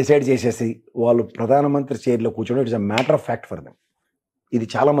ఫేట్ని డిసైడ్ చేసేసి వాళ్ళు ప్రధానమంత్రి చైర్లో కూర్చోవడం it's a matter of fact for them. ఇది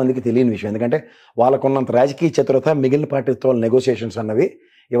చాలా మందికి తెలియని విషయం. ఎందుకంటే వాళ్ళకున్నంత రాజకీయ చతురత మిగిలిన పార్టీతో నెగోసియేషన్స్ అన్నవి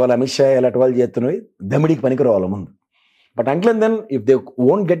ఇవాళ అమిత్ షా ఇలాంటి వాళ్ళు చేస్తున్నవి దమ్మిడికి పనికి రావాలి ముందు. But until then if they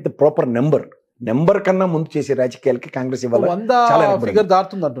won't get the proper number కన్నా ముందు చేసే రాజకీయాలకి కాంగ్రెస్ ఇవాళ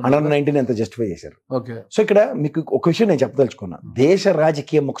 119 ఎంత జస్టిఫై చేశారు. సో ఇక్కడ మీకు ఒక విషయం నేను చెప్పదలుచుకున్నా, దేశ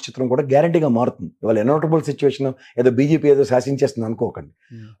రాజకీయ ముఖ చిత్రం కూడా గ్యారంటీగా మారుతుంది. ఇవాళ ఎనోటబుల్ సిచ్యువేషన్ ఏదో బీజేపీ ఏదో శాసించేస్తుంది అనుకోకండి.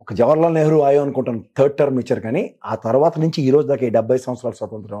 ఒక జవహర్లాల్ నెహ్రూ ఆయో అనుకుంటాను 3rd టర్మ్ ఇచ్చారు, కానీ ఆ తర్వాత నుంచి ఈ రోజు దాకా 70 సంవత్సరాల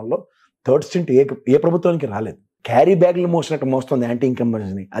స్వతంత్రంలో 3rd స్టింట్ ఏ ప్రభుత్వానికి రాలేదు. క్యారీ బ్యాగ్లు మోసినట్టు మోస్తుంది యాంటీ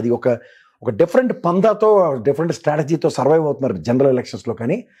ఇన్కంబెన్సీని. అది ఒక డిఫరెంట్ పందాతో డిఫరెంట్ స్ట్రాటజీతో సర్వైవ్ అవుతున్నారు జనరల్ ఎలక్షన్స్లో.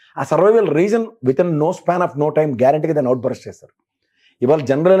 కానీ ఆ survival reason with in no span of no time గ్యారంటీగా దాన్ని అవుట్ బరస్ట్ చేస్తారు. ఇవాళ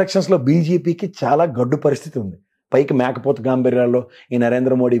జనరల్ ఎలక్షన్స్లో బీజేపీకి చాలా గడ్డు పరిస్థితి ఉంది. పైకి మేకపోతు గాంభీర్యాల్లో ఈ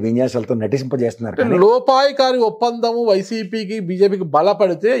నరేంద్ర మోడీ విన్యాసాలతో నటింపజేస్తున్నారు. లోపాయికారి ఒప్పందము వైసీపీకి బీజేపీకి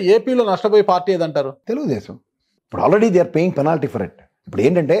బలపడితే ఏపీలో నష్టపోయే పార్టీ ఏదంటారు? తెలుగుదేశం. ఇప్పుడు already they are paying penalty for it. ఇప్పుడు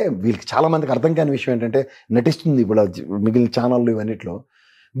ఏంటంటే వీళ్ళకి చాలా మందికి అర్థం కాని విషయం ఏంటంటే నటిస్తుంది ఇప్పుడు మిగిలిన ఛానళ్ళు ఇవన్నిట్లో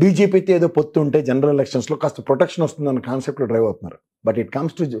బీజేపీతో ఏదో పొత్తు ఉంటే జనరల్ ఎలక్షన్స్లో కాస్త ప్రొటెక్షన్ వస్తుందన్న కాన్సెప్ట్లో డ్రైవ్ అవుతున్నారు. బట్ ఇట్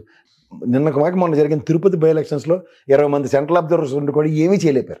కమ్స్ టు మొన్న జరిగిన తిరుపతి బై ఎలక్షన్స్లో 20 మంది సెంట్రల్ అబ్జర్వర్స్ ఉండి కూడా ఏమీ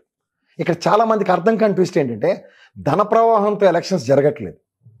చేయలేపారు. ఇక్కడ చాలా మందికి అర్థం కాని ట్విస్ట్ ఏంటంటే ధన ప్రవాహంతో ఎలక్షన్స్ జరగట్లేదు.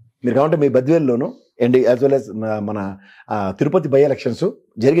 మీరు కావాలంటే మీ బద్వేల్లోనూ అండ్ యాజ్ వెల్ యాజ్ మన తిరుపతి బై ఎలక్షన్స్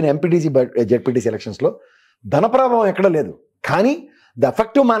జరిగిన ఎంపీటీసీ జెడ్పీటీసీ ఎలక్షన్స్లో ధన ప్రవాహం ఎక్కడ లేదు. కానీ the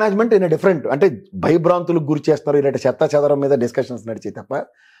effective management in different, అంటే భయభ్రాంతులకు గురి చేస్తారు, ఇలాంటి చెత్త చెదరం మీద డిస్కషన్స్ నడిచే తప్ప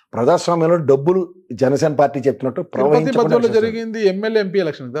ప్రజాస్వామ్యంలో డబ్బులు జనసేన పార్టీ చెప్తున్నట్టు జరిగింది. MLA MP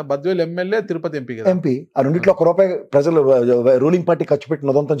election Badvel MLA Tirupati MP ఆ రెండిట్లో ₹1 ప్రజలు రూలింగ్ పార్టీ ఖర్చు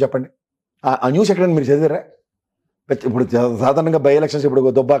పెట్టిన ఉదంతం చెప్పండి. ఆ న్యూస్ ఎక్కడైనా మీరు చదివారా? ఇప్పుడు సాధారణంగా బై ఎలక్షన్స్ ఇప్పుడు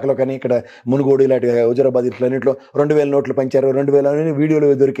దుబ్బాకలో కానీ ఇక్కడ మునుగోడు ఇలాంటి హుజరాబాద్ ఇట్లా అన్నింటిలో 2000 నోట్లు పంచారు, 2000 వీడియోలు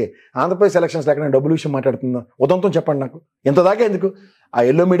దొరికే. ఆంధ్రప్రదేశ్ ఎలక్షన్స్ ఎక్కడ డబ్బుల విషయం మాట్లాడుతుందో ఉదంతం చెప్పండి నాకు. ఎంత దాకా ఎందుకు ఆ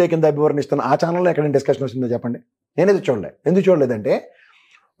ఎల్లో మీడియా కింద అభివర్ణిస్తున్న ఆ ఛానల్లో ఎక్కడైనా డిస్కషన్ వస్తుందో చెప్పండి. నేనేది చూడలేదు. ఎందుకు చూడలేదంటే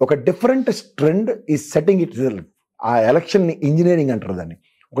ఒక డిఫరెంట్ ట్రెండ్ ఈ సెట్టింగ్ ఇట్. ఆ ఎలక్షన్ని ఇంజనీరింగ్ అంటారు దాన్ని.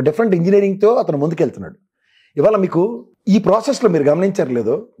 ఒక డిఫరెంట్ ఇంజనీరింగ్తో అతను ముందుకెళ్తున్నాడు. ఇవాళ మీకు ఈ ప్రాసెస్లో మీరు గమనించారు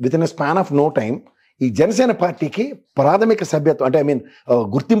లేదో with in span of no time ఈ జనసేన పార్టీకి ప్రాథమిక సభ్యత్వం అంటే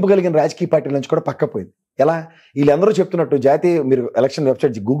గుర్తింపు కలిగిన రాజకీయ పార్టీల నుంచి కూడా పక్కపోయింది. ఎలా వీళ్ళందరూ చెప్తున్నట్టు జాతీయ మీరు ఎలక్షన్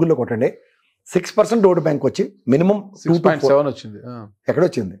వెబ్సైట్ గూగుల్లో కొట్టండి 6% ఓటు బ్యాంక్ వచ్చి మినిమం 2.7 వచ్చింది.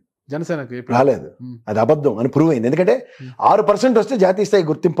 ఎక్కడొచ్చింది? జనసేనకి రాలేదు. అది అబద్ధం అని ప్రూవ్ అయింది. ఎందుకంటే 6% వస్తే జాతీయ స్థాయి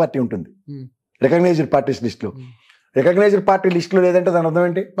గుర్తింపు పార్టీ ఉంటుంది రికగ్నైజ్డ్ పార్టీస్ లిస్టులో. రికగ్నైజ్డ్ పార్టీ లిస్టులో లేదంటే దాని అర్థం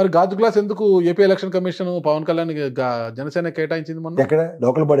ఏంటి? మరి గాజు గ్లాస్ ఎందుకు AP election commission Pawan Kalyan Janasena కేటాయించింది? మొన్న ఎక్కడ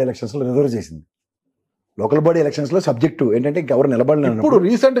లోకల్ బాడీ ఎలక్షన్స్ లో రిజర్వ్ చేసింది. లోకల్ బాడీ ఎలక్షన్స్ లో సబ్జెక్టు ఏంటంటే ఎవరు నిలబడలేదు. ఇప్పుడు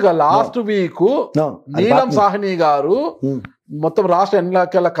రీసెంట్ గా లాస్ట్ వీక్ నీలం సాహ్ని గారు మొత్తం రాష్ట్ర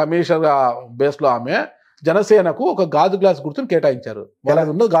ఎన్నికల కమిషన్ బేస్ లో ఆమె జనసేనకు ఒక గాజు గ్లాస్ గుర్తుని కేటాయించారు.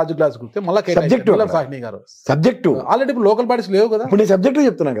 గాజు గ్లాస్ గుర్తు మళ్ళీ సాహ్ని గారు సబ్జెక్టు ఆల్రెడీ ఇప్పుడు లోకల్ బాడీస్ లేవు కదా. ఇప్పుడు నేను సబ్జెక్టు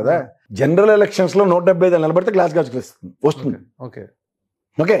చెప్తున్నా కదా. జనరల్ ఎలక్షన్స్ లో 175 నిలబడితే గాజు గ్లాస్ వస్తుంది.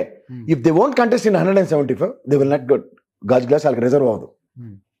 Okay if they won't contest in 175 they will not get గాజు గ్లాస్. వాళ్ళకి రిజర్వ్ అవ్వదు.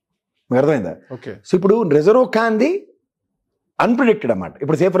 మీకు అర్థమైందా? సో ఇప్పుడు రిజర్వ్ కాంది అన్ప్రిడిక్టెడ్ అన్నమాట.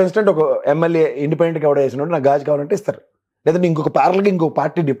 ఇప్పుడు సే ఫర్ ఇన్స్టెంట్ ఒక ఎమ్మెల్యే ఇండిపెండెంట్గా ఎవడో వేసినట్టు నాకు గాజు కావాలంటే ఇస్తారు. లేదంటే ఇంకొక ప్యారల్గా ఇంకొక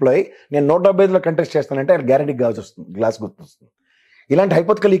పార్టీ డిప్లాయ్ నేను 175లో కంటెస్ట్ చేస్తానంటే ఆయన గ్యారంటీ గాజు వస్తుంది, గ్లాస్ గుర్తు వస్తుంది. ఇలాంటి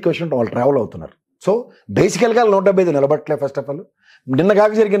హైపోథికల్ ఈక్వేషన్ వాళ్ళు ట్రావెల్ అవుతున్నారు. సో బేసికల్గా 175 నిలబడట్లేదు. ఫస్ట్ ఆఫ్ ఆల్ నిన్న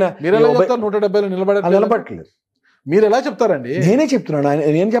కాక జరిగిన 170 నిలబడట్లేదు. మీరు ఎలా చెప్తారండి? నేనే చెప్తున్నాను.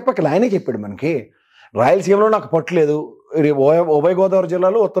 నేను చెప్పక ఆయనే చెప్పాడు మనకి. రాయలసీమలో నాకు పట్టలేదు, ఉభయ గోదావరి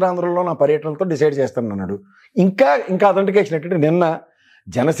జిల్లాలో ఉత్తరాంధ్రలో నా పర్యటనతో డిసైడ్ చేస్తాను అన్నాడు. ఇంకా అథెంటికేషన్ ఏంటంటే నిన్న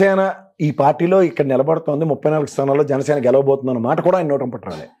జనసేన ఈ పార్టీలో ఇక్కడ నిలబడుతోంది 34 స్థానాల్లో జనసేన గెలవబోతుంది అన్న మాట కూడా ఆయన నోటం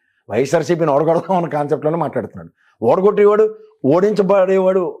పట్టరాలే. వైఎస్ఆర్సీపీని ఓడగొడదాం అన్న కాన్సెప్ట్లోనే మాట్లాడుతున్నాడు. ఓడగొట్టేవాడు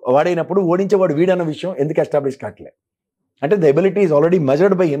ఓడించబడేవాడు వాడైనప్పుడు ఓడించేవాడు వీడన్న విషయం ఎందుకు ఎస్టాబ్లిష్ కావట్లే అంటే the ability is already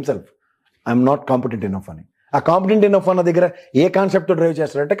measured by himself. I'm not competent enough అని. ఆ కాంపిటెంట్ ఇనఫ్ అన్న దగ్గర ఏ కాన్సెప్ట్ డ్రైవ్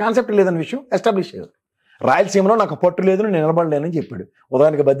చేస్తాడంటే కాన్సెప్ట్ లేదన్న విషయం ఎస్టాబ్లిష్ చేయాలి. రాయలసీమలో నాకు పట్టు లేదు, నేను నిలబడలేనని చెప్పాడు.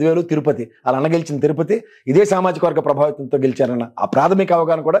 ఉదాహరణకి బద్వేలు, తిరుపతి, అలా అన్న గెలిచిన తిరుపతి ఇదే సామాజిక వర్గ ప్రభావితంతో గెలిచారన్న ఆ ప్రాథమిక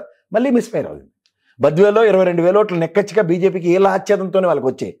అవగాహన కూడా మళ్ళీ మిస్ఫైర్ అవుతుంది. బద్వేల్లో 22,000 ఓట్లు నెక్కచ్చిగా బీజేపీకి ఏ లాచ్ఛేదంతోనే వాళ్ళకి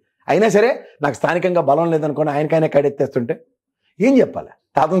వచ్చాయి. అయినా సరే నాకు స్థానికంగా బలం లేదనుకోని ఆయనకైనా కడెత్తేస్తుంటే ఏం చెప్పాలి?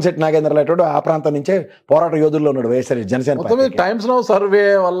 తాతంశెట్టి నాగేంద్ర లాంటి ఆ ప్రాంతం నుంచే పోరాట యోధుల్లో ఉన్నాడు వైఎస్ఆర్ జనసేన పార్టీకి. టైమ్స్ నౌ సర్వే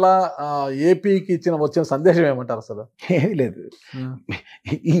వల్ల ఏపీకి వచ్చిన సందేశం ఏమంటారు అసలు? ఏమీ లేదు.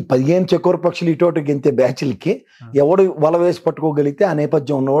 ఈ 15 చకోర పక్షులు ఇటువంటి గెంతే బ్యాచ్లకి ఎవడు వల వేసి పట్టుకోగలిగితే ఆ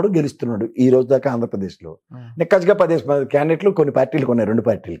నేపథ్యం ఉన్నవాడు గెలుస్తున్నాడు ఈ రోజు దాకా ఆంధ్రప్రదేశ్లో. నిక్కచ్చిగా 10 క్యాండిడేట్లు కొన్ని పార్టీలు ఉన్నాయి, 2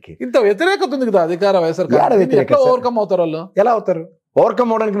 పార్టీలకి. ఇంత వ్యతిరేకత ఉంది కదా అధికార వైఎస్ఆర్ ఓవర్కమ్ అవుతారు వాళ్ళు? ఎలా అవుతారు? ఓవర్కమ్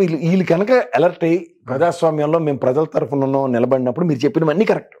అవడానికి వీళ్ళు కనుక అలర్ట్ అయ్యి ప్రజాస్వామ్యంలో మేము ప్రజల తరఫున నిలబడినప్పుడు మీరు చెప్పినవన్నీ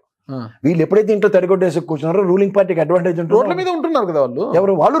కరెక్ట్. వీళ్ళు ఎప్పుడైతే ఇంట్లో తడిగొట్టేసి కూర్చున్నారో రూలింగ్ పార్టీకి అడ్వాంటేజ్ ఉంటుంది. రోడ్ల మీద ఉంటున్నారు కదా వాళ్ళు.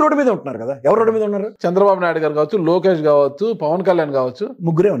 వాళ్ళు రోడ్డు మీద ఉంటున్నారు కదా. ఎవరు రోడ్డు మీద ఉన్నారు? చంద్రబాబు నాయుడు గారు కావచ్చు, లోకేష్ కావచ్చు, పవన్ కళ్యాణ్ కావచ్చు,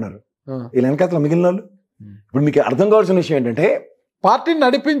 ముగ్గురే ఉన్నారు. వీళ్ళ వెనకాల మిగిలిన వాళ్ళు. ఇప్పుడు మీకు అర్థం కావాల్సిన విషయం ఏంటంటే పార్టీని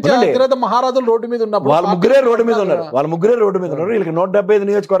నడిపించే మహారాజులు రోడ్డు మీద ఉన్నప్పుడు వాళ్ళ ముగ్గురే రోడ్డు మీద ఉన్నారు. వీళ్ళకి 175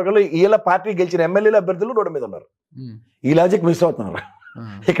 నియోజకవర్గాలు వీళ్ళ పార్టీ గెలిచిన ఎమ్మెల్యేల అభ్యర్థులు రోడ్డు మీద ఉన్నారు. ఈ లాజిక్ మిస్ అవుతున్నారు.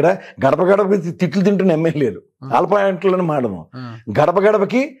 ఇక్కడ గడప గడపకి తిట్లు తింటున్న ఎమ్మెల్యేలు ఆల్పాయింట్లను మాడము, గడప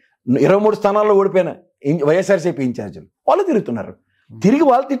గడపకి 23 స్థానాల్లో ఓడిపోయిన వైఎస్ఆర్సీపీ ఇన్ఛార్జీలు వాళ్ళు తిరుగుతున్నారు. తిరిగి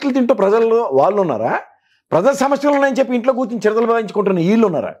వాళ్ళు తిట్లు తింటూ ప్రజల్లో వాళ్ళు ఉన్నారా? ప్రజల సమస్యలు ఉన్నాయని చెప్పి ఇంట్లో కూర్చొని చిరతలు భావించుకుంటున్న వీళ్ళు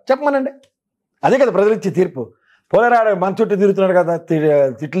ఉన్నారా? చెప్పమనండి. అదే కదా ప్రజలు ఇచ్చే తీర్పు. పోలేరాడు మన చుట్టూ తిరుగుతున్నాడు కదా,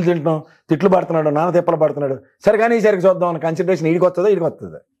 తిట్లు తింటున్నాం, తిట్లు పడుతున్నాడు, నాన్న తెప్పలు పడుతున్నాడు. సరే కానీ ఈసారికి చూద్దాం అన్న కన్సిడరేషన్ ఈడికి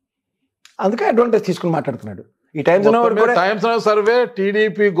వస్తుందా? అందుకే అడ్వాంటేజ్ తీసుకుని మాట్లాడుతున్నాడు. ఈ టైమ్స్ సర్వే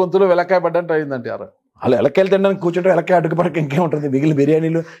టీడీపీ గొంతులో వెలకాయ పడ్డంటే అయిందంటే వాళ్ళు ఎలక్కాయలు తినడానికి కూర్చుంటే ఎలక్కాయ అడ్డుకు పడక ఇంకేముంటుంది? మిగిలిన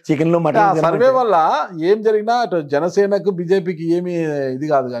బిర్యానీలు, చికెన్లు, మటన్. సర్వే వల్ల ఏం జరిగినా అటు జనసేనకు బీజేపీకి ఏమి ఇది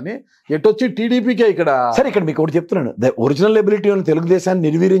కాదు, కానీ ఎటొచ్చి టీడీపీకే ఇక్కడ. సరే ఇక్కడ మీకు ఒకటి చెప్తున్నాను, ఒరిజినల్ ఎబిలిటీ ఉన్న తెలుగుదేశాన్ని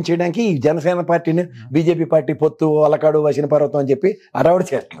నిర్వీర్యం చేయడానికి ఈ జనసేన పార్టీని బీజేపీ పార్టీ పొత్తు వలకాడు వసిన పర్వతం అని చెప్పి అడవాడు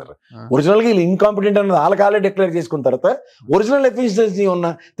చేస్తున్నారు. ఒరిజినల్గా వీళ్ళు ఇన్కాంపిటెంట్ అన్నది వాళ్ళకాలే డిక్లేర్ చేసుకున్న తర్వాత ఒరిజినల్ ఎఫిషియన్సీ ఉన్న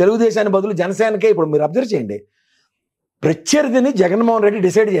తెలుగుదేశాన్ని బదులు జనసేనకే ఇప్పుడు మీరు అబ్జర్వ్ చేయండి, ప్రత్యర్థిని జగన్మోహన్ రెడ్డి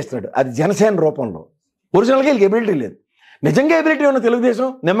డిసైడ్ చేస్తున్నాడు. అది జనసేన రూపంలో. ఒరిజినల్గా వీళ్ళకి ఎబిలిటీ లేదు. నిజంగా ఎబిలిటీ ఉన్న తెలుగుదేశం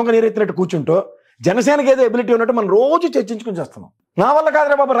నిమ్మక నీరెత్తినట్టు కూర్చుంటూ జనసేనకి ఏదో ఎబిలిటీ ఉన్నట్టు మనం రోజు చర్చించుకుని చేస్తున్నాం. నా వల్ల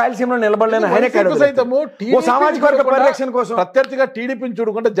కాదురా బాబు రాయలసీమలో నిలబడలేని ఆయన సామాజిక వర్గ పరిరక్షణ కోసం ప్రత్యర్థిగా టీడీపీని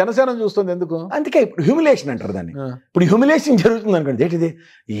చూడకుండా జనసేన చూస్తుంది ఎందుకు? అందుకే ఇప్పుడు హ్యూమిలేషన్ అంటారు దాన్ని. ఇప్పుడు హ్యూమిలేషన్ జరుగుతుంది అనుకోండి. ఏంటిది?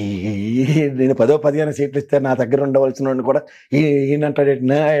 నేను 10-15 సీట్లు ఇస్తే నా దగ్గర ఉండవలసిన కూడా ఈయనంటాడు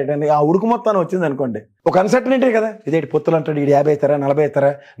ఆ ఉడుకు మొత్తాన్ని వచ్చింది అనుకోండి. ఒక అన్సర్టనిటీ కదా. ఇదేంటి పొత్తులు అంటాడు, ఇది 50 ఇస్తారా 40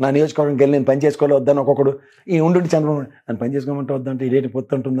 ఇస్తారా, నా నియోజకవర్గంకి వెళ్ళి నేను పని చేసుకోవాలి వద్దాను ఒక్కొక్కడు ఈ ఉండి చంద్రబాబు నన్ను పని చేసుకోమంటే వద్దంటే ఇదేంటి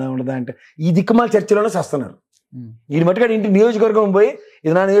పొత్తు ఉంటుందా ఉండదా అంటే ఈ దిక్కుమాల చర్చలోనే చేస్తున్నారు. ఈయన మట్టుగా ఇంటి నియోజకవర్గం పోయి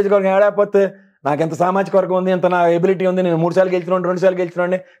ఇది నా నియోజకవర్గం ఏడాపోతే నాకు ఎంత సామాజిక వర్గం ఉంది, ఎంత నా ఎబిలిటీ ఉంది, నేను 3 సార్లు గెలిచినాను 2 సార్లు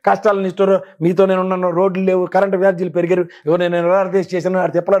గెలిచినాండి, కష్టాలను ఇస్తారు, మీతో నేను ఉన్నాను, రోడ్లు లేవు, కరెంటు ఛార్జీలు పెరిగారు, నేను నిరాదేశ్ చేశాను,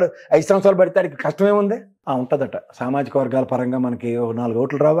 ఆడు చెప్పలాడు 5 సంవత్సరాలు పడితే ఆడికి కష్టమేముంది? ఉంటుందట. సామాజిక వర్గాల పరంగా మనకి 4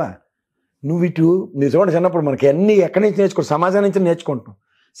 ఓట్లు రావా? మీరు చూడండి, చిన్నప్పుడు మనకి అన్ని ఎక్కడి నుంచి నేర్చుకో, సమాజం నుంచి నేర్చుకుంటాం.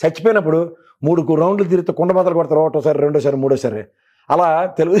 చచ్చిపోయినప్పుడు 3 రౌండ్లు తిరిగితే కొండ బద్దలు కొడతారు, ఒకటోసారి, రెండోసారి, మూడోసారి. అలా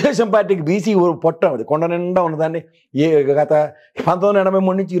తెలుగుదేశం పార్టీకి బీసీ పొట్ట అది కొండ నిండా ఉన్నదాన్ని గత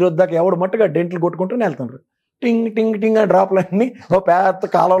 1983 నుంచి ఈరోజు దాకా ఎవడు మట్టుగా డెంట్లు కొట్టుకుంటూనే వెళ్తున్నారు. టింగ్ టింగ్ టింగ్ అని డ్రాప్లన్నీ ఓ పెద్ద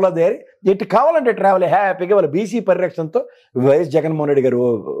కాలంలో దేరి ఎట్టి కావాలంటే ట్రావెల్ హ్యాపీగా వాళ్ళ బీసీ పరిరక్షణతో వైఎస్ జగన్మోహన్ రెడ్డి గారు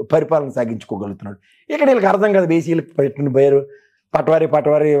పరిపాలన సాగించుకోగలుగుతున్నాడు. ఇక్కడ వీళ్ళకి అర్థం కాదు, బీసీలు పెట్టిన పేరు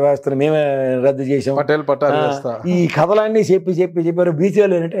పటవారి వ్యవస్థను మేమే రద్దు చేసాం, ఈ కథలన్నీ చెప్పారు.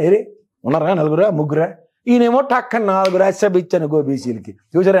 బీసీలు ఏంటంటే అరే ఉన్నారా 4 ఈయనేమో టక్కన 4 రాజ్యసభ ఇచ్చాను గో బీసీలకి.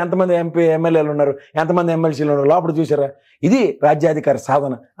 చూసారా ఎంతమంది ఎమ్మెల్యేలు ఉన్నారు, ఎంతమంది ఎమ్మెల్సీలు ఉన్నారు లోపల చూసారా? ఇది రాజ్యాధికార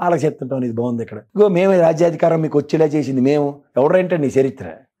సాధన. వాళ్ళకి చెప్తుంటాం ఇది బాగుంది. ఇక్కడ ఇగో మేమే రాజ్యాధికారం మీకు వచ్చేలా చేసింది మేము. ఎవడంటే నీ చరిత్ర.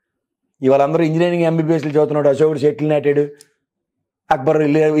 ఇవాళ అందరూ ఇంజనీరింగ్ ఎంబీబీఎస్లు చదువుతున్నాడు, అశోకుడు షెట్లు నాటాడు, అక్బర్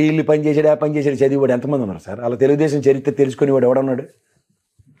వీళ్ళు పని చేశాడు, ఆ పని చేశాడు, చదివాడు. ఎంతమంది ఉన్నారు సార్? అలా తెలుగుదేశం చరిత్ర తెలుసుకునేవాడు ఎవడన్నాడు?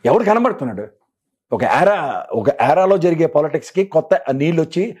 ఎవడు కనబడుతున్నాడు? ఒక ఏరాలో జరిగే పాలిటిక్స్కి కొత్త నీళ్ళు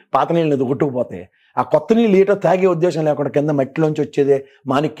వచ్చి పాత నీళ్ళు కొట్టుకుపోతాయి. ఆ కొత్త నీళ్ళు ఏటో తాగే ఉద్దేశం లేకుండా కింద మట్టిలోంచి వచ్చేదే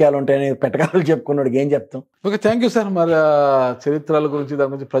మాణిక్యాలు ఉంటాయని పెట్టకాలు చెప్పుకున్నాడు. ఏం చెప్తాం? Okay, thank you sir. మరి చరిత్రల గురించి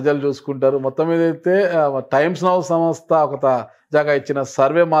దాని గురించి ప్రజలు చూసుకుంటారు. మొత్తం మీద అయితే టైమ్స్ నౌ సంస్థ ఒక జాగా ఇచ్చిన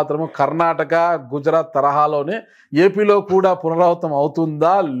సర్వే మాత్రము కర్ణాటక, గుజరాత్ తరహాలోనే ఏపీలో కూడా పునరావృతం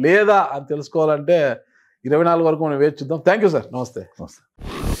అవుతుందా లేదా అని తెలుసుకోవాలంటే 24 వరకు మనం వేచి చూద్దాం. Thank you sir. నమస్తే.